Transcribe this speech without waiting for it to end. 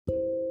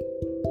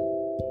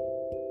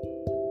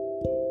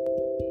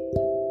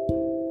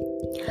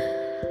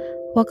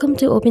Welcome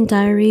to Open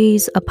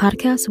Diaries, a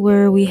podcast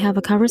where we have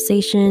a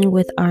conversation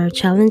with our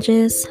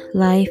challenges,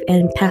 life,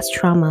 and past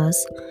traumas.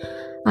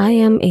 I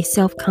am a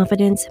self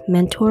confidence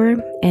mentor,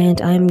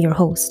 and I am your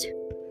host.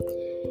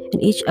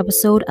 In each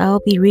episode,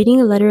 I'll be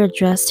reading a letter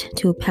addressed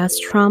to past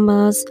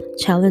traumas,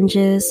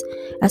 challenges,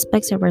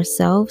 aspects of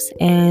ourselves,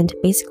 and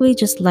basically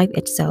just life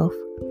itself.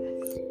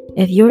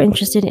 If you're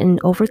interested in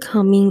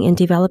overcoming and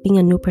developing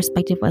a new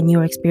perspective on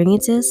your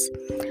experiences,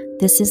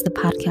 this is the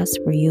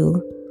podcast for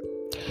you.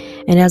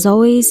 And as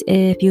always,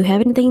 if you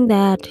have anything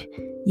that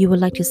you would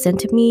like to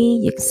send to me,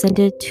 you can send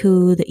it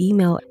to the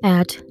email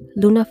at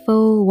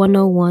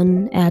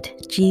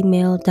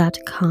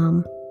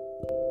lunafo101@gmail.com.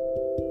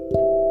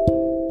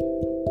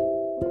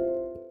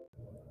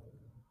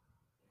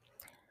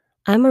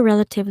 I'm a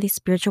relatively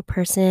spiritual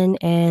person,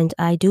 and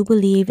I do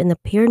believe in the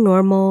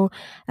paranormal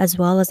as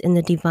well as in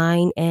the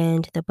divine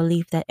and the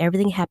belief that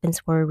everything happens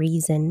for a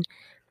reason.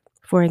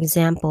 For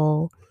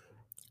example,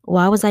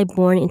 why was I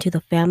born into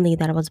the family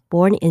that I was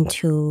born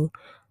into?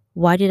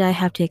 Why did I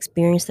have to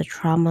experience the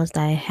traumas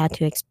that I had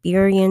to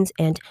experience?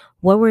 And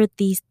what were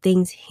these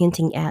things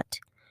hinting at?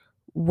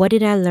 What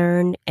did I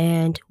learn?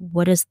 And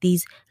what does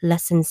these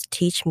lessons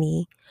teach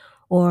me?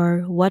 Or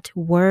what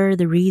were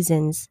the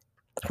reasons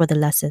for the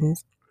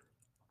lessons?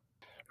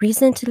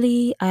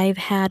 Recently, I've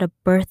had a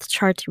birth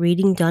chart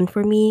reading done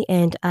for me,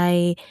 and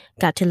I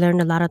got to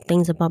learn a lot of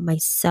things about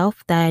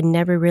myself that I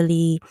never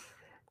really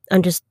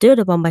understood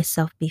about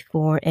myself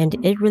before.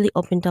 And it really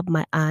opened up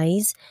my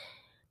eyes.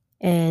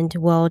 And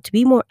well, to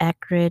be more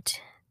accurate,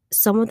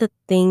 some of the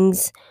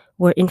things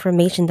were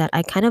information that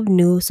I kind of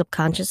knew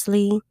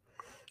subconsciously,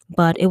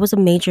 but it was a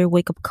major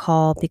wake up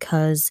call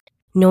because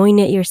knowing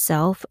it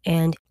yourself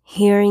and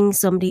hearing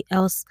somebody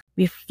else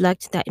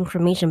reflect that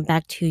information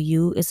back to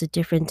you is a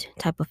different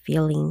type of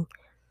feeling.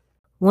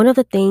 One of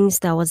the things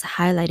that was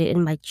highlighted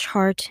in my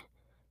chart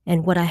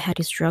and what I had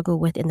to struggle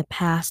with in the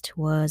past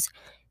was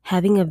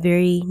having a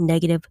very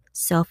negative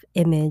self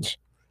image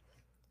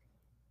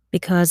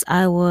because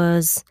I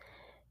was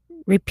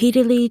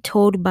repeatedly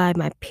told by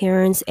my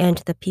parents and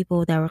the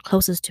people that were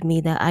closest to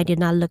me that I did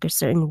not look a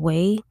certain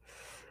way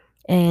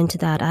and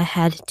that I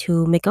had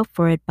to make up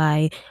for it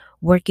by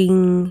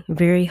working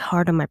very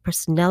hard on my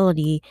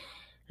personality,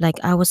 like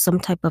I was some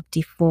type of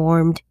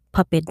deformed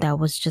puppet that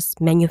was just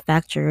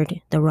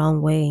manufactured the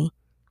wrong way.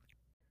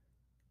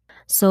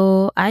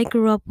 So I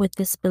grew up with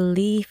this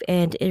belief,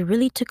 and it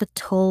really took a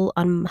toll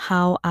on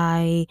how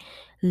I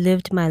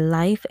lived my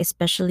life,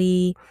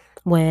 especially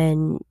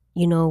when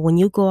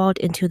you go out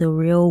into the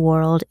real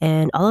world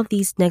and all of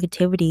these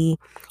negativity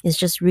is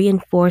just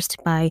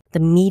reinforced by the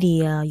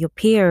media, your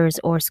peers,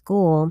 or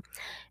school.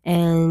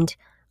 And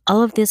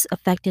all of this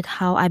affected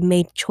how I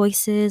made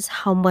choices,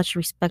 how much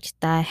respect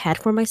that I had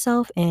for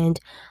myself, and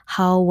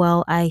how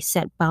well I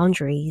set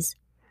boundaries.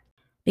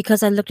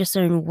 Because I looked a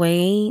certain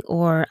way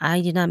or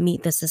I did not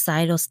meet the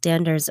societal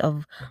standards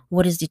of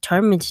what is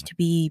determined to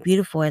be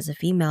beautiful as a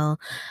female,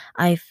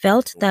 I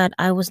felt that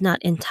I was not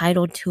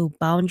entitled to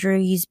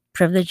boundaries,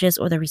 privileges,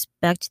 or the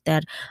respect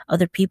that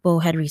other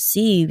people had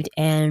received.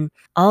 And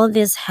all of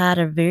this had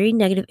a very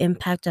negative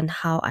impact on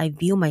how I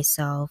view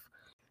myself.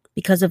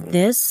 Because of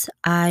this,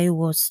 I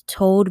was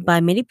told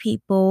by many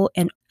people,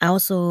 and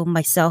also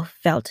myself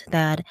felt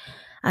that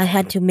I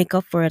had to make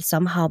up for it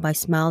somehow by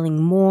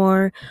smiling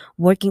more,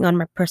 working on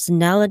my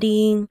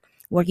personality,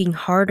 working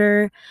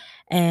harder.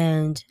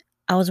 And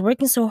I was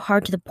working so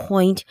hard to the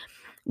point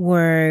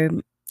where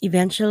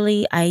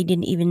eventually I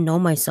didn't even know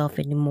myself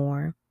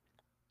anymore.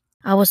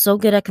 I was so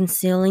good at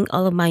concealing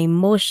all of my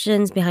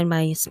emotions behind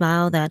my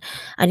smile that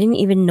I didn't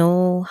even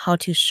know how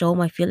to show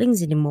my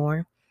feelings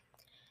anymore.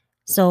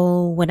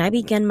 So, when I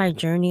began my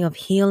journey of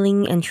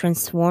healing and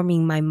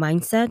transforming my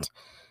mindset,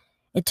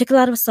 it took a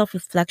lot of self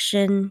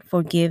reflection,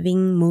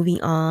 forgiving,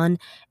 moving on,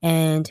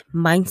 and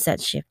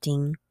mindset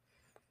shifting.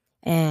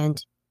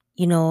 And,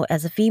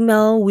 as a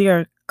female, we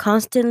are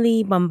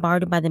constantly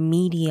bombarded by the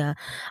media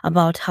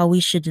about how we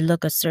should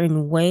look a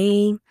certain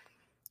way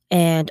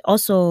and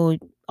also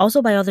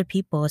by other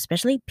people,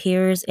 especially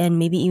peers and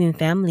maybe even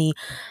family,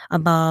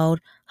 about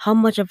how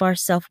much of our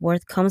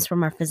self-worth comes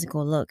from our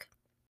physical look.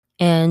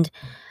 And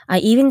I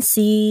even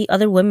see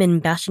other women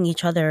bashing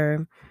each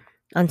other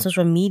on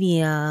social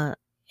media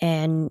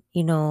and,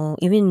 even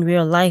in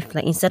real life,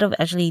 like instead of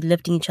actually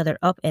lifting each other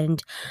up.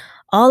 And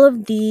all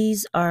of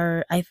these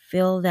are, I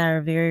feel, that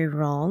are very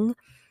wrong.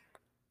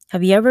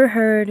 Have you ever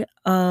heard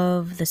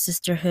of the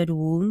sisterhood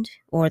wound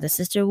or the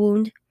sister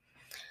wound?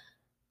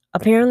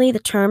 Apparently, the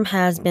term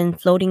has been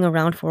floating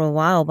around for a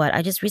while, but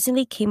I just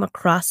recently came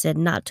across it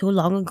not too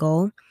long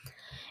ago.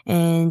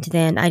 And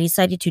then I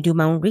decided to do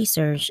my own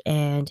research.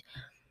 And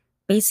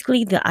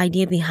basically, the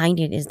idea behind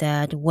it is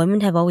that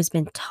women have always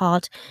been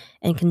taught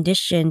and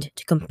conditioned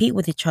to compete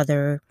with each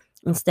other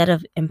instead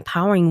of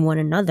empowering one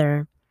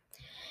another.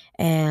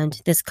 And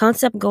this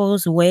concept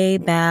goes way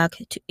back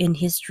in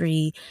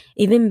history,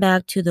 even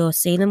back to the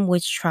Salem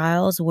witch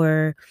trials,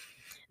 where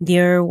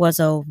there was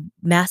a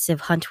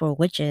massive hunt for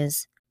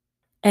witches.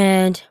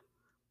 And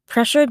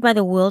Pressured by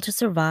the will to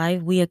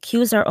survive, we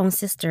accused our own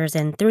sisters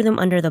and threw them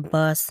under the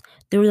bus,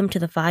 threw them to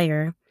the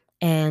fire.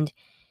 And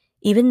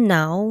even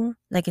now,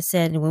 like I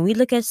said, when we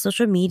look at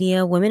social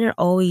media, women are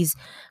always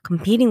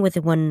competing with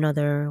one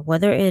another,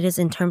 whether it is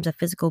in terms of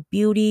physical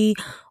beauty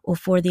or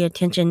for the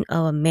attention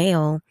of a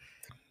male.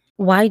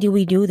 Why do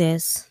we do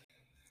this?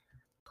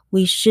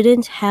 We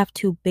shouldn't have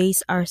to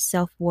base our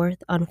self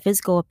worth on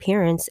physical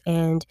appearance,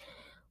 and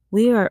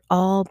we are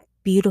all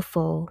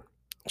beautiful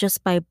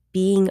just by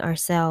being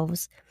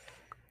ourselves.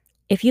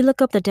 If you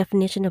look up the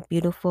definition of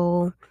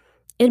beautiful,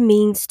 it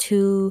means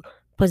to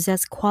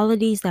possess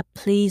qualities that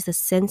please the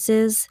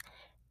senses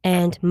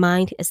and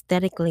mind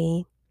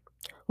aesthetically,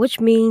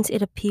 which means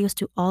it appeals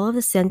to all of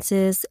the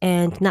senses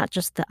and not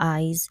just the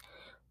eyes,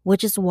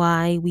 which is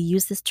why we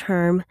use this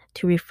term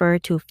to refer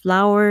to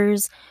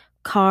flowers,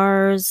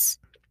 cars,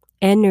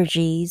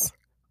 energies,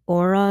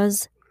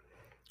 auras.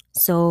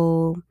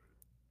 So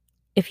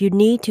if you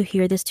need to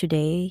hear this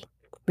today,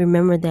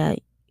 remember that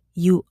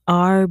you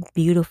are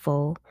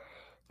beautiful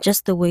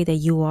just the way that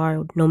you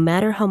are, no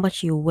matter how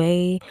much you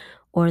weigh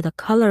or the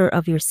color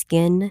of your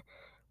skin,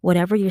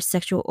 whatever your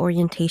sexual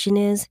orientation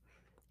is,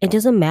 it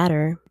doesn't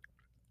matter.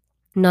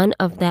 None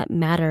of that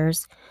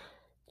matters.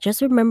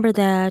 Just remember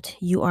that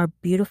you are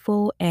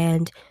beautiful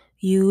and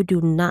you do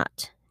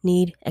not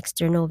need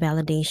external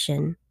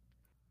validation.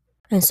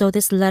 And so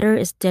this letter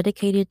is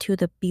dedicated to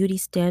the beauty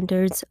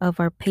standards of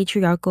our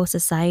patriarchal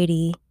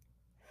society.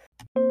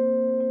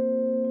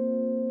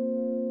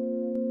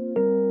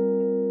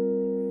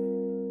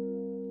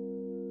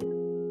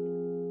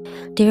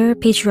 Dear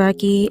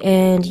patriarchy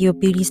and your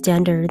beauty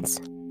standards,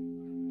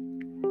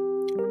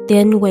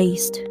 thin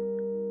waist,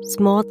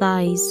 small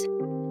thighs,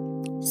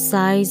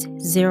 size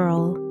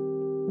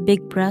 0,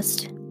 big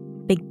breast,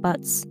 big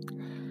butts.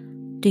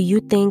 Do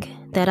you think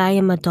that I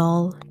am a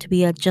doll to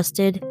be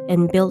adjusted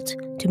and built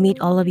to meet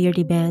all of your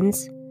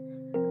demands?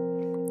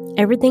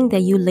 Everything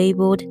that you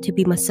labeled to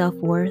be my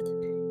self-worth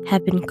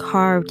have been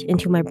carved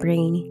into my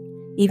brain,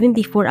 even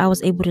before I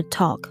was able to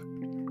talk,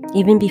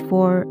 even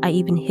before I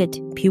even hit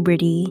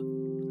puberty.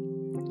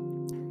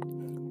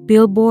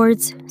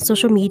 Billboards,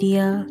 social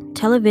media,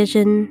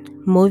 television,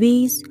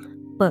 movies,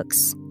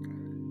 books.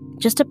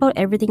 Just about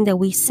everything that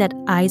we set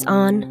eyes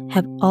on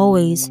have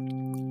always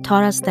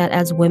taught us that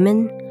as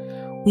women,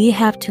 we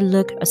have to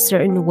look a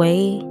certain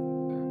way,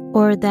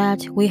 or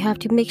that we have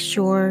to make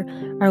sure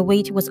our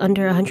weight was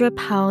under 100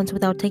 pounds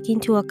without taking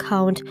into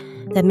account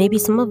that maybe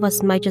some of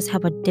us might just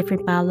have a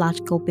different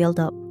biological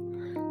buildup,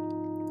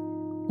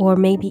 or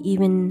maybe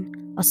even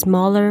a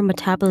smaller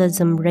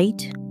metabolism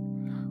rate,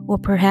 or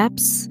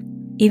perhaps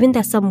even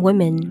that some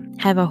women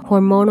have a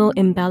hormonal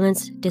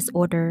imbalance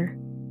disorder.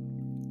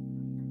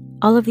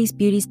 All of these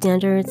beauty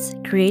standards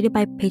created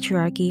by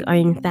patriarchy are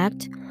in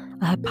fact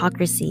a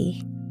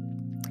hypocrisy.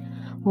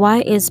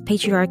 Why is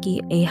patriarchy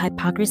a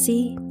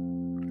hypocrisy?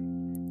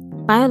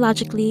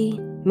 Biologically,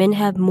 men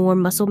have more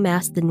muscle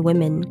mass than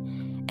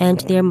women, and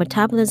their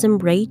metabolism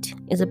rate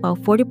is about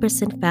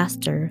 40%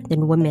 faster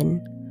than women,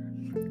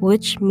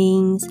 which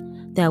means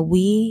that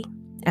we,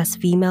 as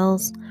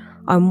females,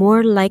 are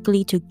more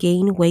likely to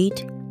gain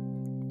weight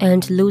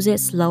and lose it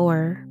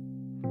slower.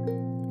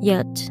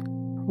 Yet,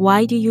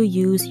 why do you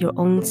use your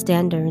own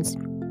standards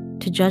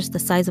to judge the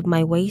size of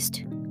my waist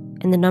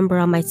and the number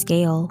on my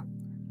scale?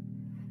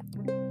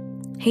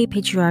 Hey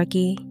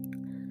patriarchy,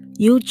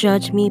 you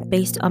judge me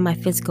based on my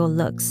physical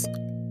looks,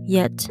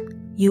 yet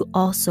you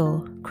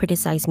also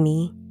criticize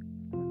me.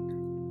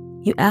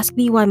 You ask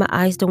me why my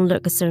eyes don't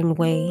look a certain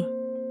way,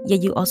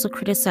 yet you also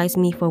criticize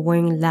me for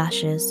wearing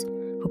lashes,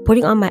 for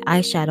putting on my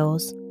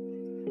eyeshadows.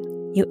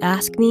 You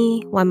ask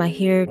me why my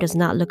hair does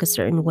not look a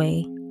certain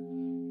way,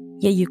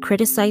 yet you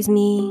criticize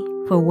me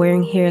for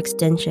wearing hair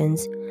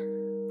extensions,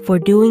 for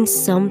doing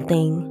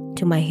something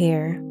to my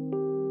hair.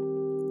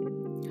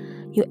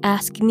 You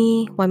ask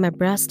me why my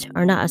breasts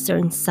are not a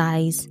certain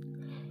size,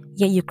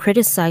 yet you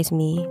criticize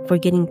me for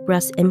getting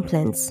breast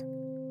implants.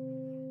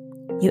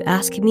 You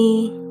ask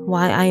me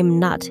why I am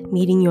not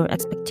meeting your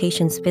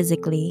expectations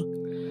physically,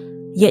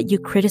 yet you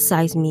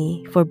criticize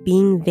me for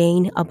being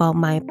vain about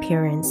my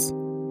appearance.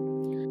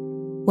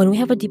 When we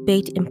have a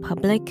debate in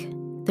public,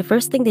 the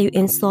first thing that you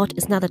insult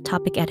is not the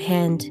topic at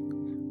hand,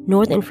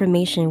 nor the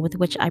information with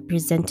which I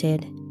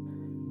presented,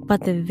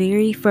 but the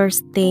very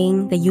first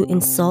thing that you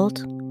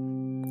insult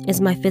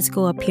is my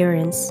physical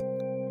appearance.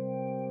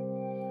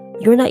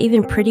 You're not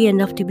even pretty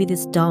enough to be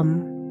this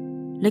dumb.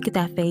 Look at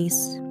that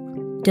face.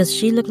 Does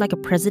she look like a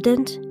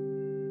president?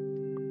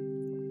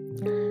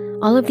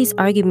 All of these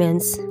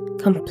arguments,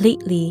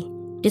 completely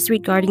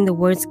disregarding the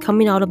words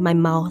coming out of my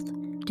mouth,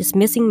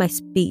 dismissing my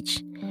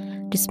speech,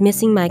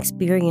 dismissing my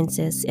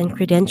experiences and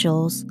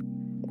credentials.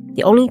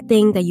 The only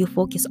thing that you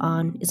focus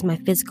on is my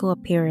physical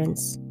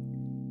appearance.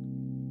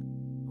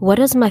 What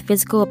does my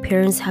physical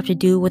appearance have to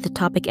do with the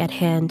topic at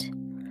hand?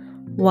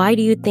 Why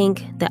do you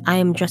think that I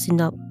am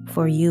dressing up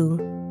for you?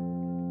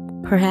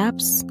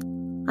 Perhaps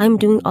I'm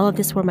doing all of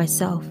this for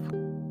myself.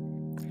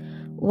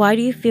 Why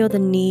do you feel the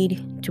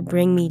need to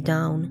bring me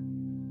down?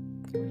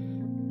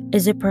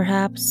 Is it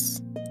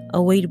perhaps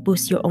a way to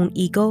boost your own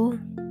ego?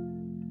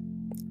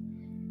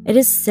 It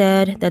is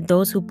said that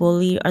those who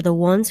bully are the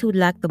ones who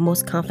lack the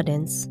most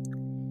confidence.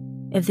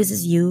 If this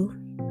is you,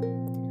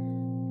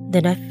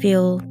 then I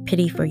feel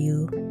pity for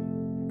you.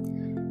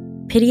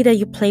 Pity that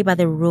you play by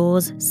the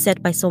rules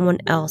set by someone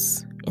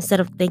else instead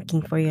of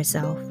thinking for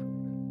yourself.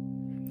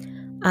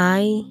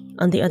 I,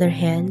 on the other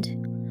hand,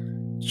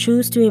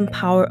 choose to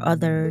empower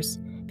others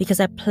because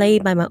I play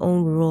by my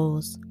own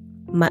rules,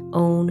 my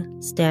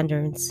own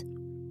standards.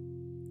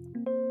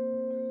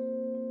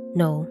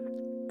 No,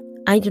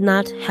 I do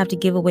not have to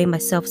give away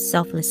myself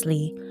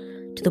selflessly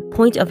to the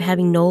point of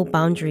having no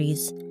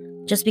boundaries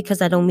just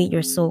because I don't meet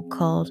your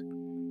so-called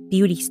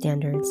beauty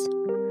standards.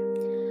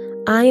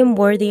 I am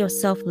worthy of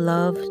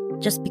self-love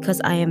just because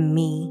I am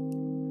me.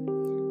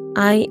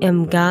 I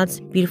am God's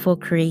beautiful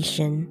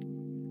creation.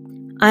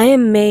 I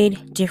am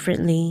made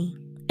differently,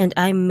 and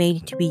I'm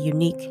made to be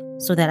unique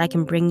so that I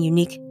can bring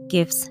unique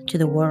gifts to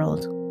the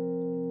world.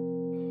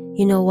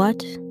 You know what?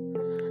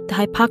 The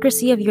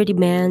hypocrisy of your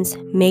demands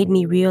made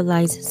me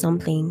realize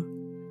something.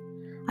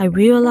 I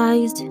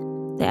realized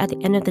that at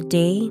the end of the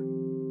day,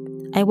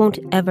 I won't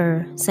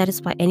ever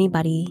satisfy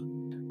anybody.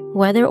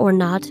 Whether or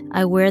not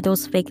I wear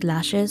those fake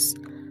lashes,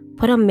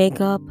 put on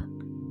makeup,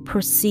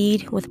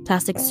 proceed with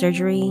plastic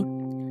surgery,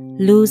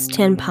 lose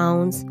 10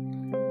 pounds,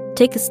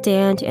 take a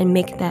stand and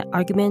make that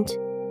argument,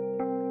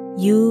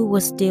 you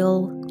will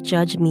still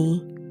judge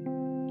me.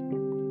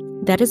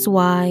 That is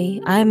why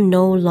I am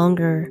no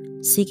longer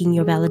seeking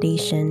your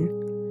validation,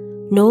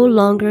 no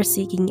longer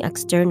seeking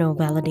external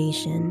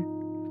validation.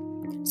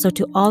 So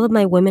to all of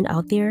my women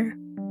out there,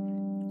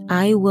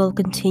 I will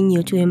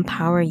continue to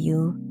empower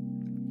you.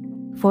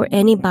 For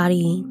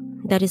anybody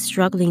that is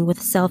struggling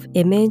with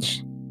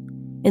self-image,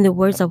 in the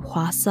words of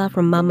Hwasa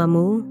from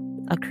Mamamoo,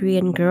 a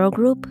Korean girl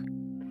group,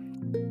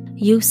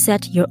 you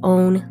set your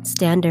own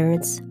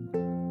standards.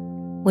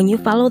 When you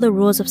follow the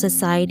rules of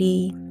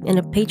society in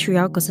a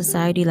patriarchal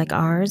society like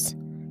ours,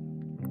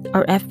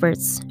 our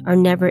efforts are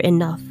never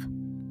enough.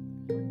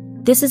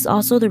 This is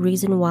also the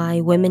reason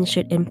why women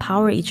should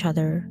empower each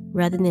other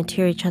rather than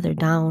tear each other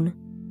down.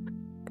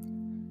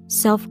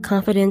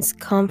 Self-confidence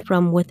comes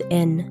from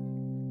within.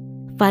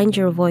 Find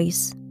your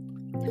voice.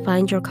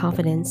 Find your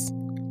confidence.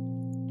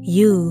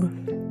 You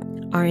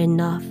are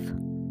enough.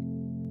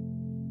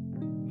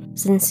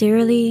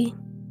 Sincerely,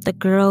 the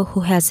girl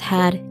who has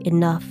had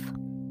enough.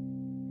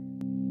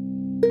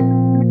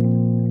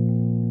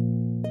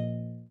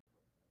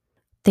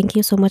 Thank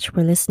you so much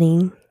for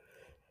listening.